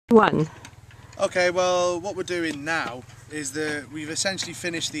One. Okay, well, what we're doing now is that we've essentially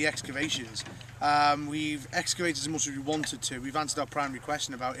finished the excavations. We've excavated as much as we wanted to. We've answered our primary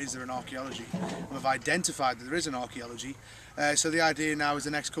question about is there an archaeology, and we've identified that there is an archaeology. So the idea now is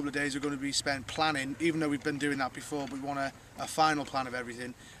the next couple of days are going to be spent planning, even though we've been doing that before, but we want a final plan of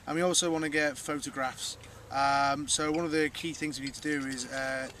everything. And we also want to get photographs. So one of the key things we need to do is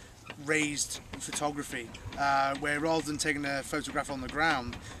raised photography, where rather than taking a photograph on the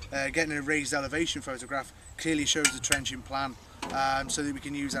ground, getting a raised elevation photograph clearly shows the trench in plan, so that we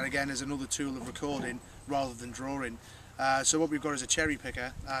can use that again as another tool of recording rather than drawing. So what we've got is a cherry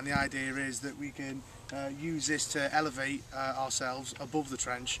picker, and the idea is that we can use this to elevate ourselves above the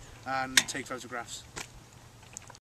trench and take photographs.